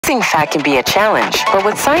Losing fat can be a challenge, but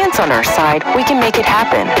with science on our side, we can make it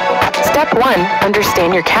happen. Step 1,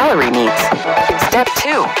 understand your calorie needs. Step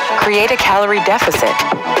 2, create a calorie deficit.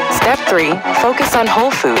 Step 3, focus on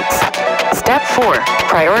whole foods. Step 4,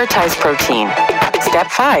 prioritize protein. Step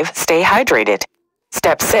 5, stay hydrated.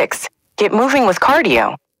 Step 6, get moving with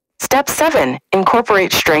cardio. Step 7,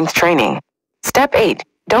 incorporate strength training. Step 8,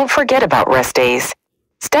 don't forget about rest days.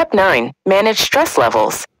 Step 9, manage stress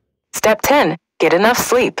levels. Step 10, get enough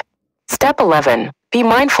sleep. Step 11, be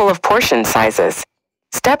mindful of portion sizes.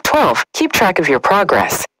 Step 12, keep track of your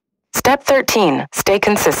progress. Step 13, stay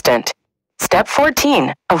consistent. Step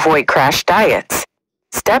 14, avoid crash diets.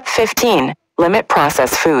 Step 15, limit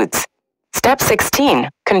processed foods. Step 16,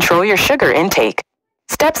 control your sugar intake.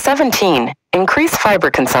 Step 17, increase fiber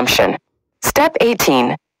consumption. Step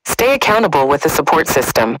 18, stay accountable with a support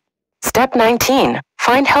system. Step 19,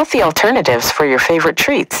 find healthy alternatives for your favorite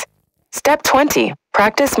treats. Step 20,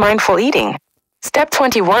 practice mindful eating. Step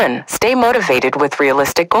 21, stay motivated with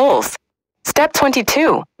realistic goals. Step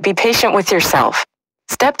 22, be patient with yourself.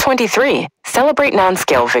 Step 23, celebrate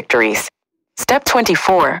non-scale victories. Step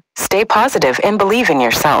 24, stay positive and believe in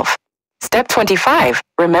yourself. Step 25,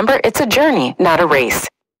 remember it's a journey, not a race.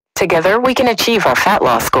 Together we can achieve our fat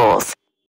loss goals.